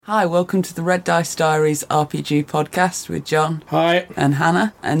Hi, welcome to the Red Dice Diaries RPG podcast with John. Hi. And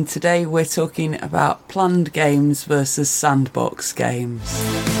Hannah. And today we're talking about planned games versus sandbox games.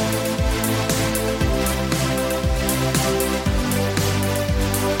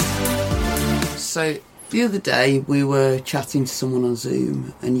 So the other day we were chatting to someone on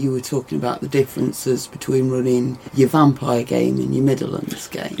Zoom and you were talking about the differences between running your vampire game and your Midlands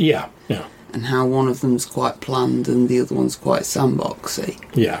game. Yeah. And how one of them's quite planned and the other one's quite sandboxy.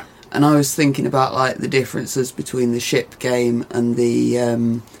 Yeah. And I was thinking about like the differences between the ship game and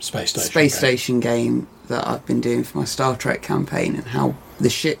the space station game that I've been doing for my Star Trek campaign, and how the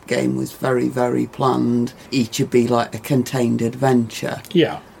ship game was very, very planned. Each would be like a contained adventure.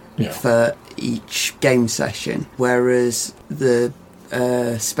 Yeah. For each game session, whereas the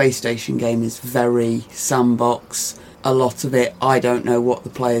space station game is very sandbox. A lot of it, I don't know what the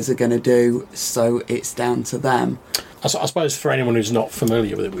players are going to do, so it's down to them. I suppose for anyone who's not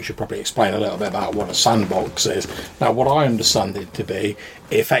familiar with it, we should probably explain a little bit about what a sandbox is. Now, what I understand it to be,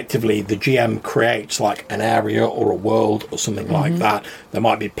 effectively the GM creates like an area or a world or something like that. There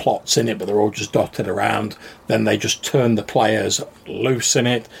might be plots in it, but they're all just dotted around. Then they just turn the players loose in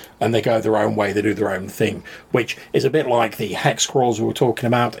it and they go their own way, they do their own thing, which is a bit like the hex crawls we were talking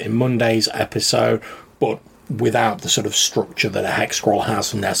about in Monday's episode, but without the sort of structure that a hex scroll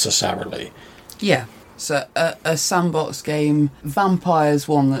has necessarily. Yeah. So a sandbox game, Vampire's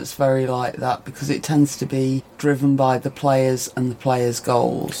one that's very like that because it tends to be driven by the players and the players'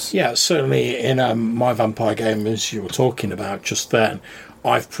 goals. Yeah, certainly in my Vampire game, as you were talking about just then,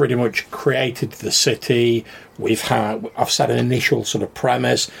 I've pretty much created the city. I've set an initial sort of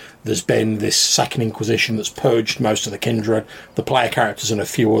premise. There's been this Second Inquisition that's purged most of the kindred. The player characters and a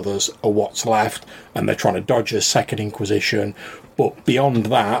few others are what's left, and they're trying to dodge a Second Inquisition. But beyond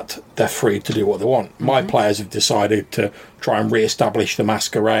that, they're free to do what they want. My players have decided to try and re-establish the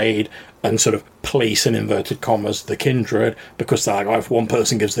Masquerade and sort of police, in inverted commas, the kindred, because they're like, if one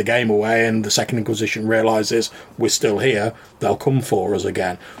person gives the game away and the Second Inquisition realises we're still here, they'll come for us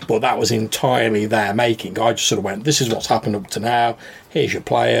again. But that was entirely their making. I just sort of went, this is what's happened up to now, here's your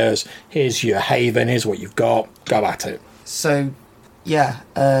players, here's your haven, here's what you've got, go at it. So,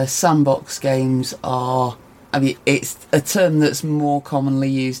 yeah, sandbox games are... I mean, it's a term that's more commonly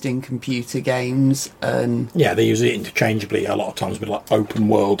used in computer games. And yeah, they use it interchangeably a lot of times with like open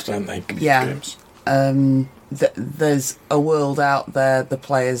world, don't they? Games. There's a world out there the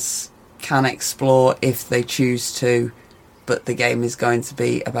players can explore if they choose to, but the game is going to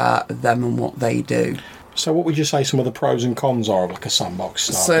be about them and what they do. So what would you say some of the pros and cons are of like a sandbox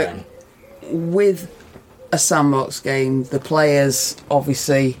style game? With a sandbox game, the players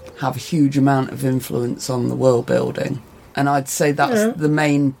obviously have a huge amount of influence on the world building, and I'd say that's the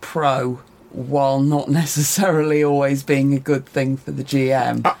main pro, while not necessarily always being a good thing for the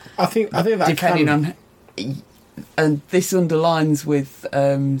GM. I think that depending on, and this underlines with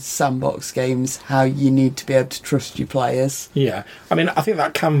sandbox games how you need to be able to trust your players. Yeah, I mean, I think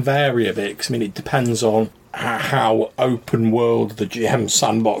that can vary a bit because I mean it depends on how open world the GM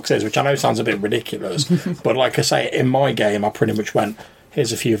sandbox is, which I know sounds a bit ridiculous, but like I say, in my game I pretty much went,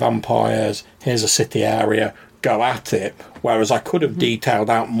 here's a few vampires, here's a city area, go at it, whereas I could have detailed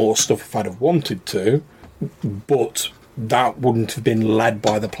out more stuff if I'd have wanted to, but that wouldn't have been led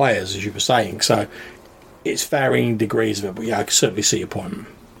by the players, as you were saying. So it's varying degrees of it, but yeah, I can certainly see your point.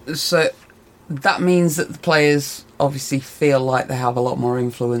 So that means that the players obviously feel like they have a lot more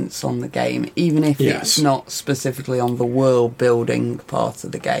influence on the game, even if it's not specifically on the world building part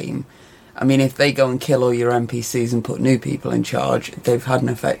of the game. I mean, if they go and kill all your NPCs and put new people in charge, they've had an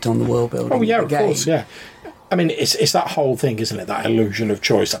effect on the world building of the game. Of course, yeah. I mean, it's that whole thing, isn't it? That illusion of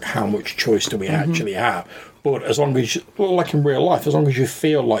choice, like how much choice do we actually have? But as long as, like in real life, as long as you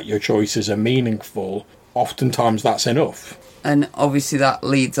feel like your choices are meaningful, oftentimes that's enough. And obviously that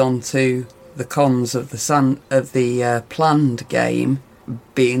leads on to the cons of the planned game,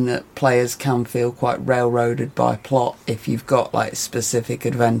 being that players can feel quite railroaded by plot if you've got like specific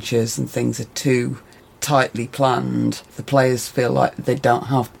adventures and things are too tightly planned. The players feel like they don't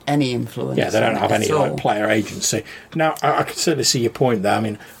have any influence. Yeah, they don't have any like player agency. Now, I can certainly see your point there. I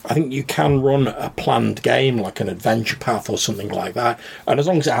mean, I think you can run a planned game like an adventure path or something like that, and as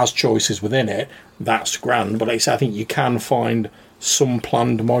long as it has choices within it, that's grand. But like I say, I think you can find some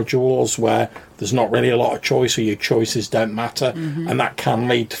planned modules where there's not really a lot of choice or your choices don't matter, and that can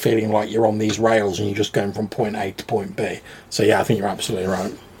lead to feeling like you're on these rails and you're just going from point A to point B. So yeah, I think you're absolutely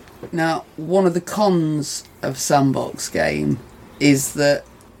right. Now, one of the cons of sandbox game is that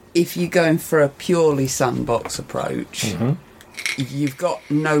if you're going for a purely sandbox approach, you've got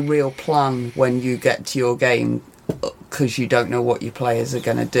no real plan when you get to your game because you don't know what your players are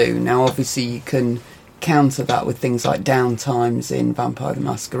going to do. Now, obviously, you can counter that with things like downtimes in Vampire the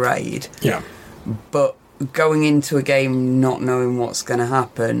Masquerade. Yeah. But going into a game not knowing what's going to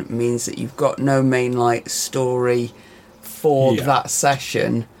happen means that you've got no main story for that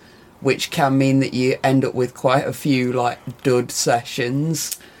session, which can mean that you end up with quite a few dud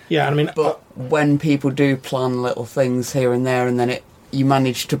sessions. Yeah, I mean, but when people do plan little things here and there, and then you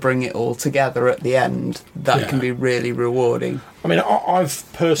manage to bring it all together at the end, that can be really rewarding. I mean, I've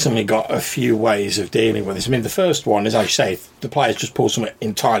personally got a few ways of dealing with this. I mean, the first one is, as you say, if the players just pull something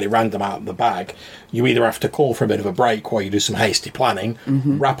entirely random out of the bag, you either have to call for a bit of a break while you do some hasty planning,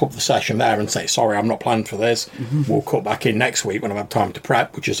 wrap up the session there and say, sorry, I'm not planned for this. We'll cut back in next week when I've had time to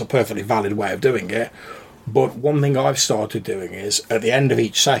prep, which is a perfectly valid way of doing it. But one thing I've started doing is, at the end of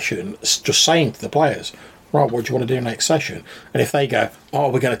each session, just saying to the players, right, what do you want to do next session? And if they go, oh,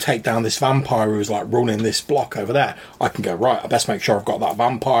 we're going to take down this vampire who's running this block over there, I can go, right, I best make sure I've got that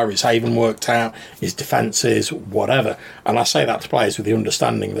vampire, his haven worked out, his defences, whatever. And I say that to players with the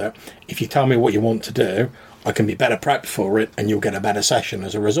understanding that if you tell me what you want to do, I can be better prepped for it and you'll get a better session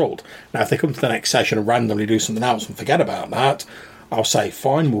as a result. Now, if they come to the next session and randomly do something else and forget about that, I'll say,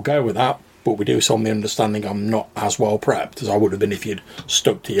 fine, we'll go with that. But we do so on the understanding I'm not as well prepped as I would have been if you'd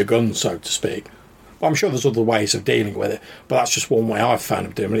stuck to your guns, so to speak. I'm sure there's other ways of dealing with it, but that's just one way I've found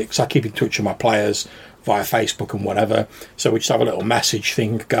of doing it, because I keep in touch with my players via Facebook and whatever. So we just have a little message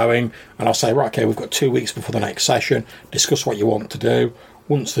thing going, and I'll say, right, okay, we've got 2 weeks before the next session, discuss what you want to do.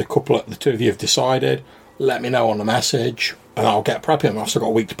 Once the two of you have decided, let me know on the message, and I'll get prepping. I've still got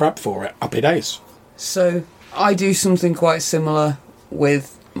a week to prep for it. Happy days. So I do something quite similar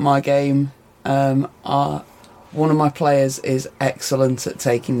with my game. One of my players is excellent at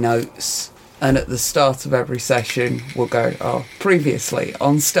taking notes. And at the start of every session, we'll go, previously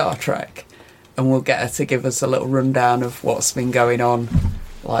on Star Trek. And we'll get her to give us a little rundown of what's been going on,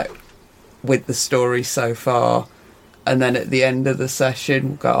 with the story so far. And then at the end of the session,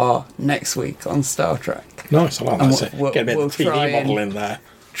 we'll go, next week on Star Trek. Nice, I like that. Get a bit of the TV model in there.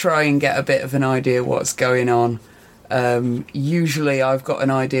 Try and get a bit of an idea what's going on. Usually I've got an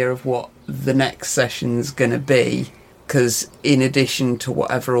idea of what the next session's going to be, because in addition to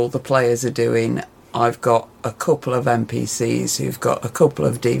whatever all the players are doing, I've got a couple of NPCs who've got a couple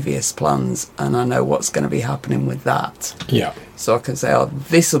of devious plans, and I know what's going to be happening with that. Yeah. So I can say,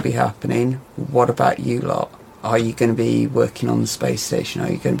 this will be happening. What about you lot? Are you going to be working on the space station? Are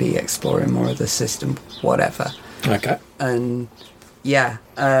you going to be exploring more of the system? Whatever. Okay. And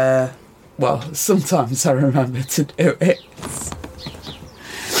sometimes I remember to do it.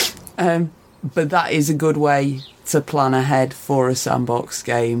 But that is a good way to plan ahead for a sandbox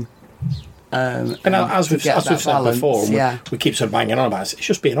game. And as we've said before, we keep sort of banging on about it, it's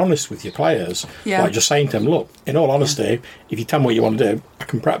just being honest with your players. Yeah. Just saying to them, look, in all honesty, if you tell me what you want to do, I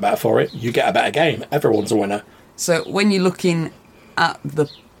can prep better for it, you get a better game. Everyone's a winner. So when you're looking at the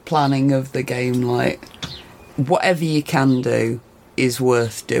planning of the game, whatever you can do is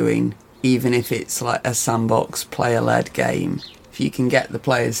worth doing, even if it's a sandbox player-led game. If you can get the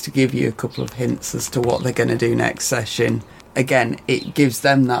players to give you a couple of hints as to what they're going to do next session, again, it gives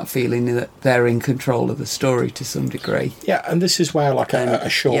them that feeling that they're in control of the story to some degree. Yeah, and this is where a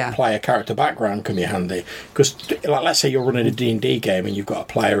short player character background can be handy. Because let's say you're running a D&D game and you've got a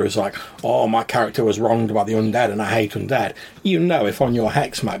player who's my character was wronged about the undead and I hate undead. You know, if on your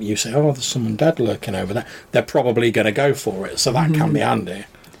hex map you say, there's some undead lurking over there, they're probably going to go for it. So that can be handy.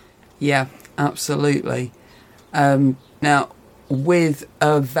 Yeah, absolutely. Now, with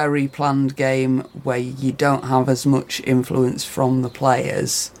a very planned game where you don't have as much influence from the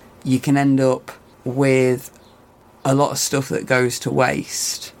players, you can end up with a lot of stuff that goes to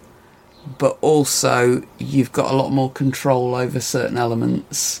waste, but also you've got a lot more control over certain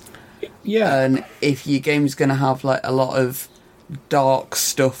elements. Yeah. And if your game's going to have a lot of dark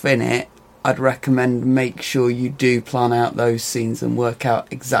stuff in it, I'd recommend make sure you do plan out those scenes and work out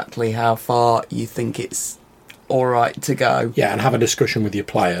exactly how far you think it's all right to go. Yeah, and have a discussion with your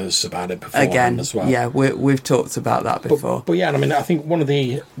players about it beforehand as well. Yeah, we've talked about that before. But yeah, I mean, I think one of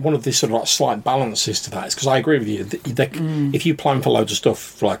the sort of slight balances to that is, because I agree with you, if you plan for loads of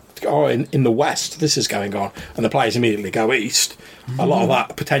stuff in the west this is going on, and the players immediately go east, a lot of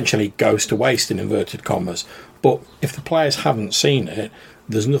that potentially goes to waste in inverted commas. But if the players haven't seen it,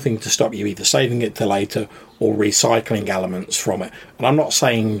 there's nothing to stop you either saving it to later or recycling elements from it. And I'm not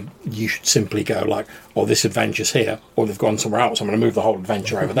saying you should simply go like, oh, this adventure's here, or they've gone somewhere else, I'm going to move the whole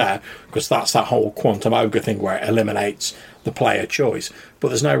adventure over there, because that's that whole quantum ogre thing where it eliminates the player choice. But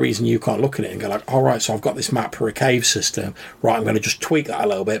there's no reason you can't look at it and go like, all right, so I've got this map for a cave system, right, I'm going to just tweak that a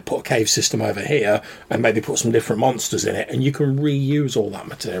little bit, put a cave system over here, and maybe put some different monsters in it, and you can reuse all that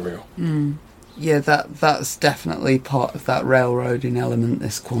material. Yeah, that's definitely part of that railroading element,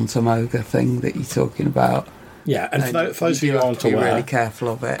 this quantum ogre thing that you're talking about. Yeah, and for those of you who aren't aware, really careful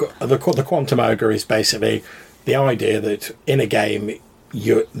of it. The quantum ogre is basically the idea that in a game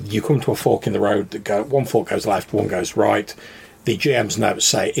you come to a fork in the road that one fork goes left, one goes right. The GM's notes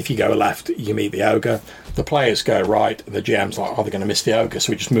say if you go left, you meet the ogre. The players go right, and the GM's like, oh, they're going to miss the ogre,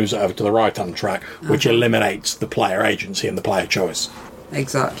 so he just moves it over to the right-hand track, which eliminates the player agency and the player choice.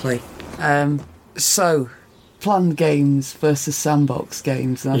 Exactly. So, planned games versus sandbox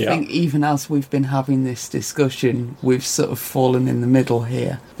games. And I think even as we've been having this discussion, we've sort of fallen in the middle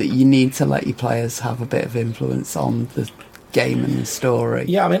here, that you need to let your players have a bit of influence on the game and the story.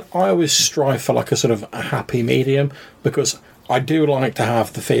 Yeah, I mean, I always strive for like a sort of a happy medium, because I do like to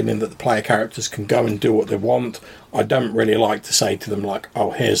have the feeling that the player characters can go and do what they want. I don't really like to say to them like,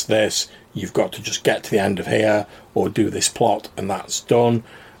 oh, here's this, you've got to just get to the end of here, or do this plot, and that's done.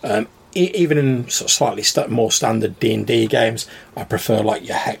 Even in sort of slightly more standard D&D games, I prefer like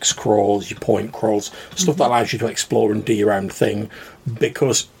your hex crawls, your point crawls, stuff that allows you to explore and do your own thing,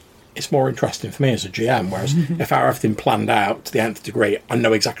 because it's more interesting for me as a GM. Whereas if I have everything planned out to the nth degree, I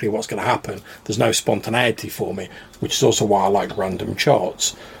know exactly what's going to happen. There's no spontaneity for me, which is also why I like random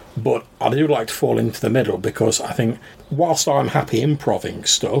charts. But I do like to fall into the middle, because I think whilst I'm happy improving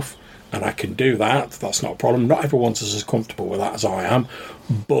stuff, and I can do that, that's not a problem. Not everyone's as comfortable with that as I am,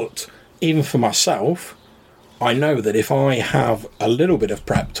 but even for myself, I know that if I have a little bit of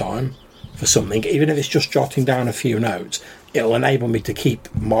prep time for something, even if it's just jotting down a few notes, it'll enable me to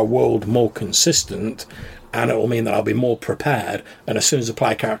keep my world more consistent, and it will mean that I'll be more prepared. And as soon as the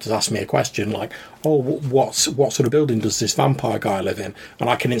player characters ask me a question like, oh, what sort of building does this vampire guy live in? And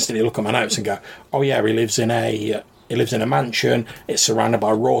I can instantly look at my notes and go, oh yeah, he lives in a mansion, it's surrounded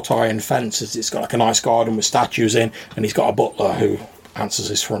by wrought iron fences, it's got like a nice garden with statues in, and he's got a butler who answers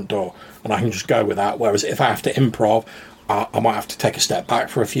his front door, and I can just go with that. Whereas if I have to improv, I might have to take a step back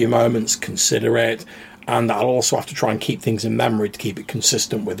for a few moments, consider it, and I'll also have to try and keep things in memory to keep it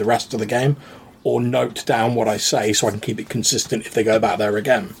consistent with the rest of the game, or note down what I say so I can keep it consistent if they go back there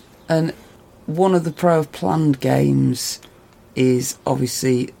again. And one of the pro of planned games is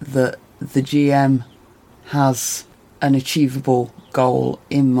obviously that the GM has an achievable goal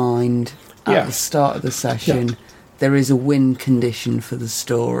in mind at the start of the session. Yeah. There is a win condition for the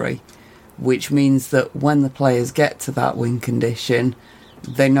story, which means that when the players get to that win condition,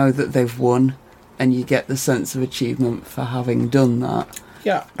 they know that they've won, and you get the sense of achievement for having done that.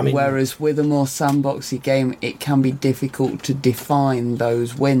 Yeah, I mean, whereas with a more sandboxy game, it can be difficult to define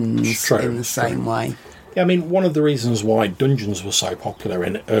those wins in the same way. Yeah, I mean, one of the reasons why dungeons were so popular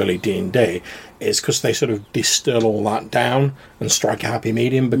in early D&D is because they sort of distill all that down and strike a happy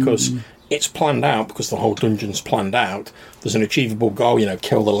medium, because it's planned out, because the whole dungeon's planned out. There's an achievable goal,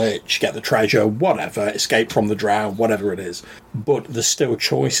 kill the lich, get the treasure, whatever, escape from the drow, whatever it is. But there's still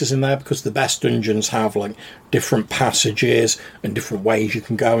choices in there, because the best dungeons have like different passages and different ways you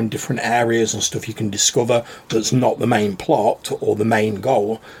can go, and different areas and stuff you can discover that's not the main plot or the main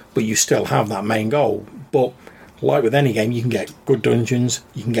goal, but you still have that main goal. But like with any game, you can get good dungeons,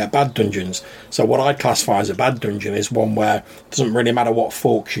 you can get bad dungeons. So what I'd classify as a bad dungeon is one where it doesn't really matter what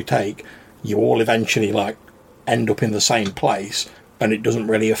forks you take, you all eventually like end up in the same place, and it doesn't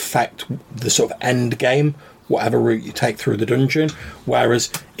really affect the sort of end game, whatever route you take through the dungeon. Whereas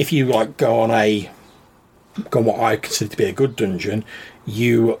if you like go on what I consider to be a good dungeon,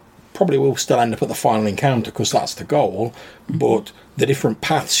 you probably will still end up at the final encounter, because that's the goal, but the different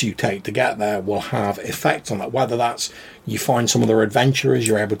paths you take to get there will have effects on that. Whether that's you find some other adventurers,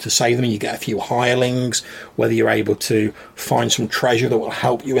 you're able to save them, you get a few hirelings, whether you're able to find some treasure that will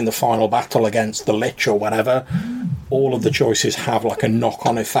help you in the final battle against the lich or whatever, all of the choices have like a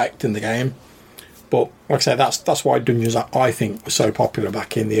knock-on effect in the game. But like I say, that's why dungeons, I think, were so popular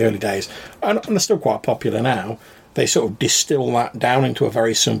back in the early days, and they're still quite popular now. They sort of distill that down into a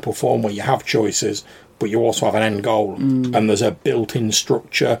very simple form where you have choices, but you also have an end goal, and there's a built-in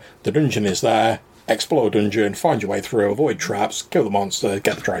structure. The dungeon is there, explore dungeon, find your way through, avoid traps, kill the monster,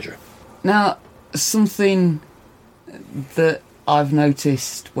 get the treasure. Now, something that I've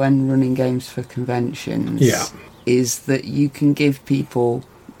noticed when running games for conventions is that you can give people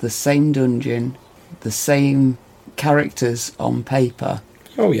the same dungeon, the same characters on paper,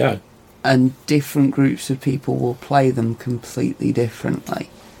 Oh, yeah. And different groups of people will play them completely differently.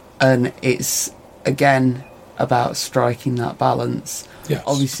 And it's, again, about striking that balance. Yes.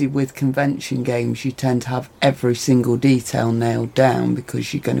 Obviously, with convention games, you tend to have every single detail nailed down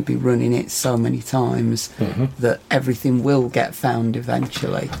because you're going to be running it so many times that everything will get found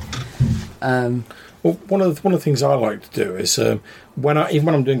eventually. Well, one of the things I like to do is even when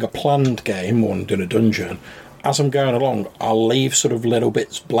I'm doing a planned game or I'm doing a dungeon, as I'm going along, I'll leave sort of little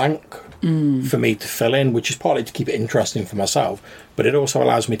bits blank for me to fill in, which is partly to keep it interesting for myself, but it also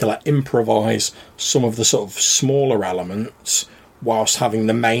allows me to improvise some of the sort of smaller elements whilst having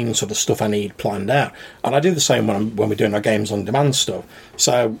the main sort of stuff I need planned out. And I do the same when we're doing our games on demand stuff.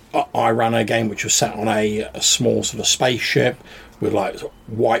 So I ran a game which was set on a small sort of spaceship with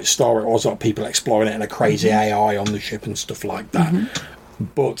White Star. It was people exploring it and a crazy AI on the ship and stuff like that.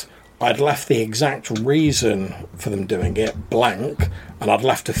 But I'd left the exact reason for them doing it blank, and I'd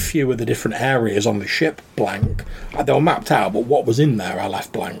left a few of the different areas on the ship blank. They were mapped out, but what was in there I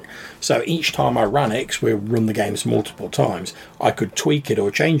left blank. So each time I ran it, because we run the games multiple times, I could tweak it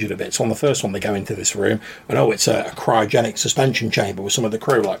or change it a bit. So on the first one, they go into this room, and it's a cryogenic suspension chamber with some of the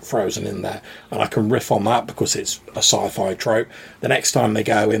crew frozen in there, and I can riff on that because it's a sci-fi trope. The next time they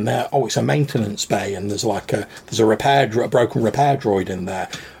go in there, it's a maintenance bay, and there's a broken repair droid in there.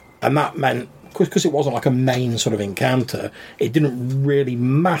 And that meant, because it wasn't a main sort of encounter, it didn't really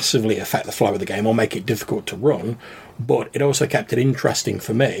massively affect the flow of the game or make it difficult to run, but it also kept it interesting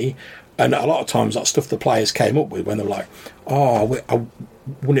for me. And a lot of times that stuff the players came up with when they were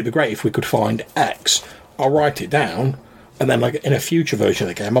wouldn't it be great if we could find X? I'll write it down, and then in a future version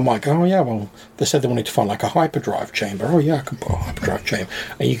of the game, I might go, they said they wanted to find a hyperdrive chamber. I can put a hyperdrive chamber.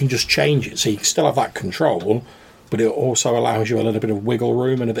 And you can just change it, so you can still have that control, but it also allows you a little bit of wiggle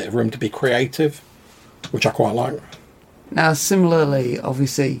room and a bit of room to be creative, which I quite like. Now, similarly,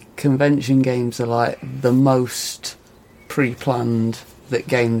 obviously, convention games are the most pre-planned that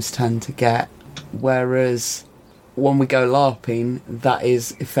games tend to get, whereas when we go LARPing, that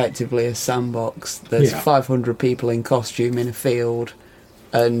is effectively a sandbox. There's 500 people in costume in a field,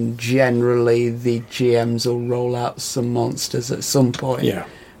 and generally the GMs will roll out some monsters at some point. Yeah.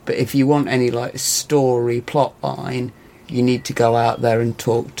 But if you want any story plot line, you need to go out there and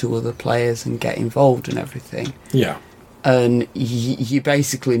talk to other players and get involved in everything. Yeah. And you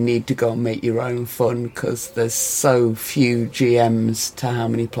basically need to go and make your own fun because there's so few GMs to how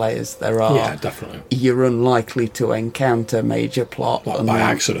many players there are. Yeah, definitely. You're unlikely to encounter major plot. By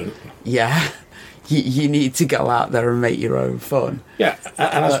accident. Yeah. You need to go out there and make your own fun. Yeah,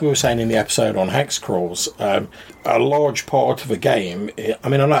 and as we were saying in the episode on hex crawls, a large part of a game, I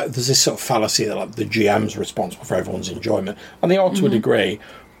know there's this sort of fallacy that the GM's responsible for everyone's enjoyment, and they are to a degree,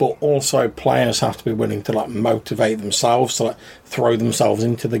 but also players have to be willing to motivate themselves to throw themselves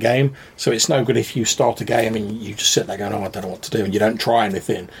into the game. So it's no good if you start a game and you just sit there going, I don't know what to do, and you don't try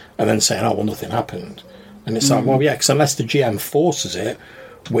anything, and then saying, nothing happened. And it's because unless the GM forces it,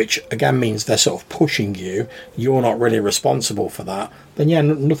 which again means they're sort of pushing you, you're not really responsible for that, then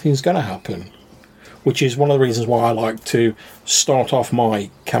nothing's going to happen. Which is one of the reasons why I like to start off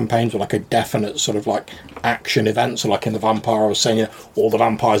my campaigns with a definite sort of action event. So in the Vampire, I was saying, all the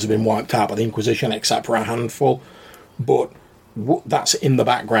vampires have been wiped out by the Inquisition except for a handful. But that's in the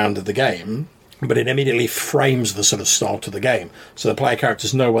background of the game, but it immediately frames the sort of start of the game. So the player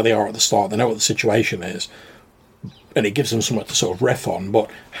characters know where they are at the start, they know what the situation is, and it gives them something to sort of riff on, but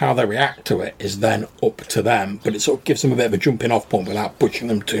how they react to it is then up to them. But it sort of gives them a bit of a jumping off point without pushing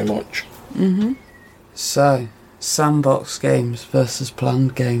them too much. Mm-hmm. So, sandbox games versus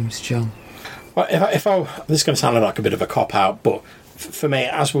planned games, John. Well, this is going to sound like a bit of a cop-out, but for me,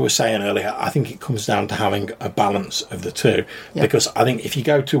 as we were saying earlier, I think it comes down to having a balance of the two. Yep. Because I think if you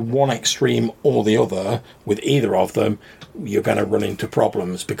go to one extreme or the other with either of them, you're going to run into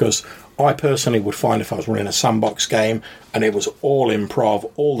problems. Because I personally would find if I was running a sandbox game and it was all improv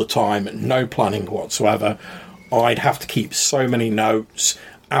all the time, no planning whatsoever, I'd have to keep so many notes.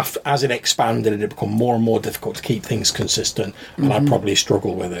 As it expanded, it had become more and more difficult to keep things consistent, and I'd probably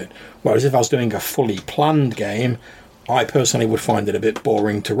struggle with it. Whereas if I was doing a fully planned game, I personally would find it a bit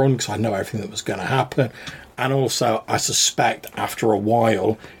boring to run because I know everything that was going to happen. And also, I suspect after a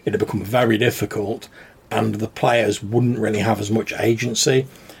while, it had become very difficult and the players wouldn't really have as much agency.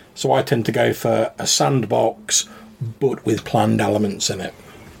 So I tend to go for a sandbox, but with planned elements in it.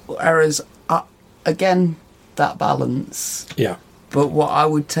 Whereas, again, that balance. Yeah. But what I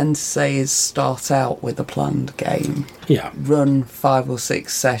would tend to say is start out with a planned game. Yeah. Run 5 or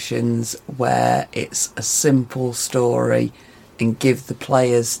 6 sessions where it's a simple story and give the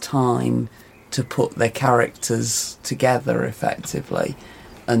players time to put their characters together effectively.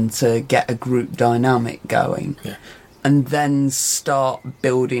 and to get a group dynamic going. Yeah. And then start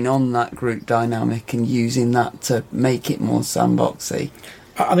building on that group dynamic and using that to make it more sandboxy.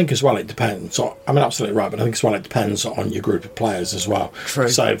 I think as well it depends. I mean, absolutely right, but I think as well it depends on your group of players as well. True.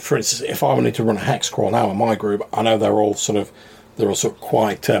 So, for instance, if I wanted to run a hex crawl now in my group, I know they're all sort of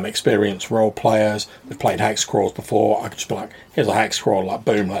quite experienced role players. They've played hex crawls before. I could just be like, here's a hex crawl, like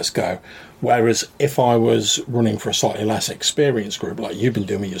boom, let's go. Whereas if I was running for a slightly less experienced group, like you've been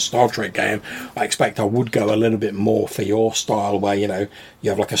doing with your Star Trek game, I expect I would go a little bit more for your style, where, you know, you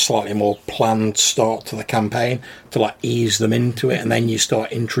have like a slightly more planned start to the campaign to like ease them into it, and then you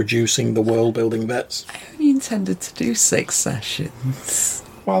start introducing the world building bits. I only intended to do 6 sessions.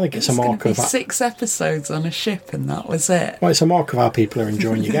 Well, I think it's a mark of 6 episodes on a ship, and that was it. Well, it's a mark of how people are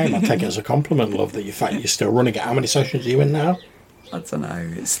enjoying your game. I take it as a compliment, love, that you're still running it. How many sessions are you in now? I don't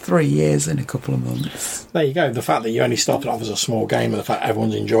know, it's 3 years in a couple of months. There you go. The fact that you only started off as a small game and the fact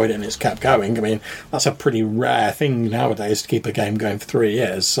everyone's enjoyed it and it's kept going, I mean, that's a pretty rare thing nowadays to keep a game going for 3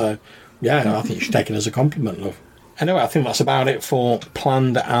 years. So, yeah, I think you should take it as a compliment, love. Anyway, I think that's about it for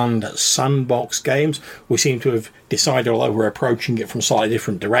planned and sandbox games. We seem to have decided, although we're approaching it from slightly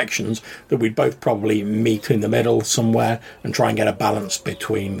different directions, that we'd both probably meet in the middle somewhere and try and get a balance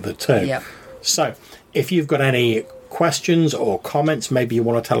between the two. Yep. So, if you've got any questions or comments, maybe you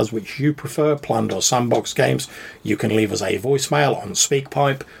want to tell us which you prefer, planned or sandbox games, you can leave us a voicemail on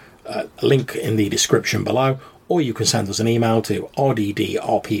SpeakPipe, link in the description below, or you can send us an email to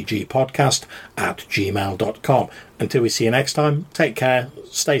rddrpgpodcast@gmail.com. Until we see you next time, take care,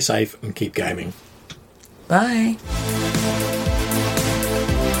 stay safe and keep gaming. Bye.